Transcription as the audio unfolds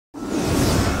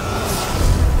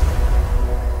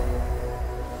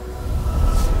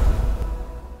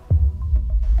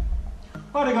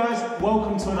Hi there guys,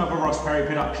 welcome to another Ross Perry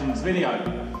Productions video.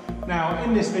 Now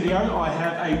in this video I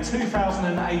have a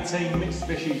 2018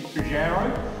 Mitsubishi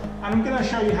Pajero and I'm going to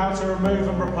show you how to remove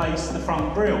and replace the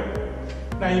front grille.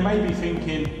 Now you may be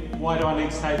thinking, why do I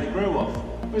need to take the grille off?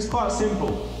 Well, it's quite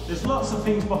simple. There's lots of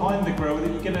things behind the grille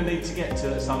that you're going to need to get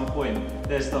to at some point.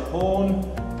 There's the horn,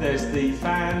 there's the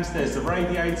fans, there's the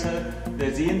radiator,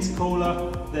 there's the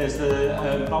intercooler, there's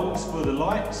the bolts for the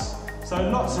lights. So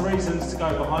lots of reasons to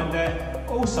go behind there.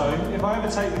 Also, if I ever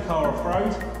take the car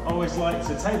off-road, I always like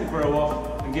to take the grille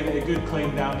off and give it a good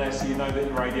clean down there so you know that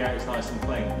the radiator is nice and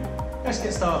clean. Let's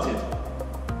get started.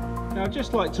 Now I'd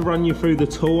just like to run you through the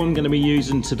tool I'm going to be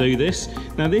using to do this.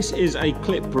 Now this is a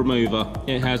clip remover.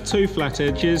 It has two flat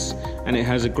edges and it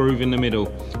has a groove in the middle.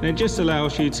 And it just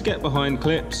allows you to get behind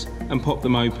clips and pop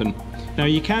them open. Now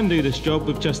you can do this job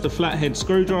with just a flathead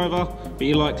screwdriver, but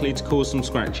you're likely to cause some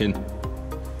scratching.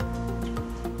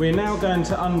 We're now going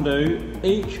to undo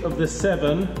each of the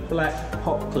 7 black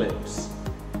pop clips.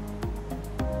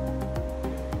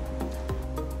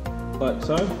 Like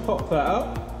so, pop that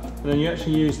up, and then you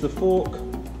actually use the fork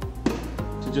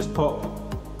to just pop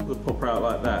the popper out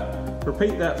like that.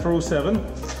 Repeat that for all 7.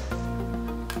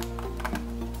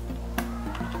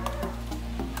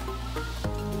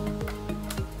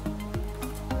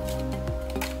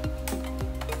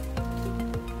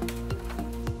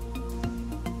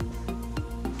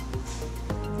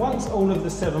 Once all of the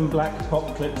 7 black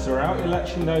pop clips are out, you'll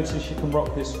actually notice you can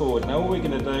rock this forward. Now all we're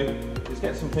going to do is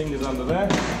get some fingers under there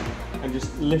and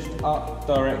just lift up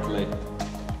directly.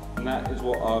 And that is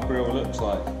what our grille looks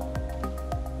like.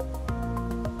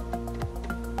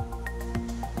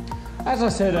 As I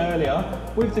said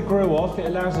earlier, with the grille off, it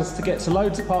allows us to get to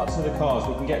loads of parts of the cars.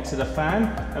 We can get to the fan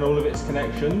and all of its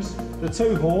connections, the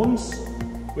 2 horns.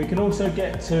 We can also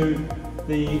get to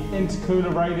the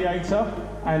intercooler radiator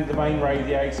and the main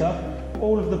radiator,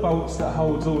 all of the bolts that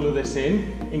holds all of this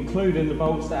in, including the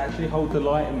bolts that actually hold the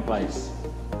light in place.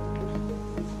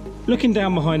 Looking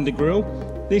down behind the grille,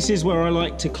 this is where I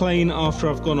like to clean after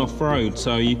I've gone off-road.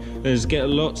 So there's get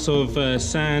lots of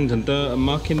sand and dirt and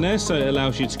muck in there, so it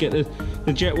allows you to get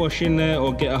the jet wash in there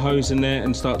or get a hose in there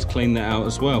and start to clean that out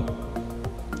as well.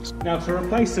 Now to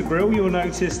replace the grille, you'll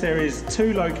notice there is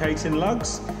 2 locating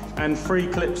lugs and 3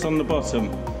 clips on the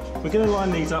bottom. We're going to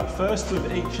line these up first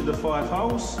with each of the 5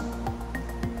 holes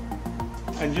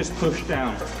and just push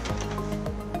down.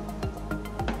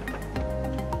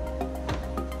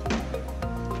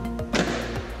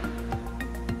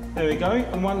 There we go,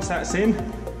 and once that's in,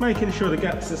 making sure the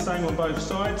gap's the same on both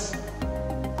sides,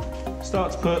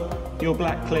 start to put your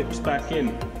black clips back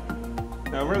in.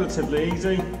 Now relatively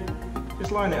easy,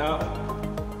 just line it up,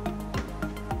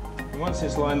 and once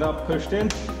it's lined up, pushed in,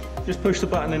 just push the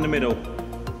button in the middle.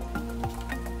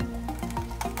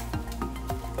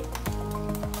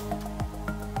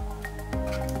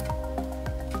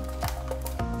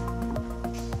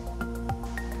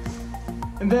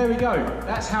 And there we go,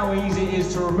 that's how easy it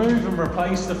is to remove and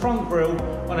replace the front grille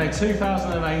on a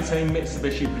 2018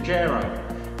 Mitsubishi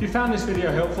Pajero. If you found this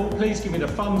video helpful, please give me the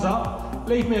thumbs up,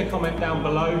 leave me a comment down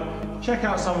below, check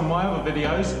out some of my other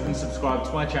videos and subscribe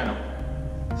to my channel.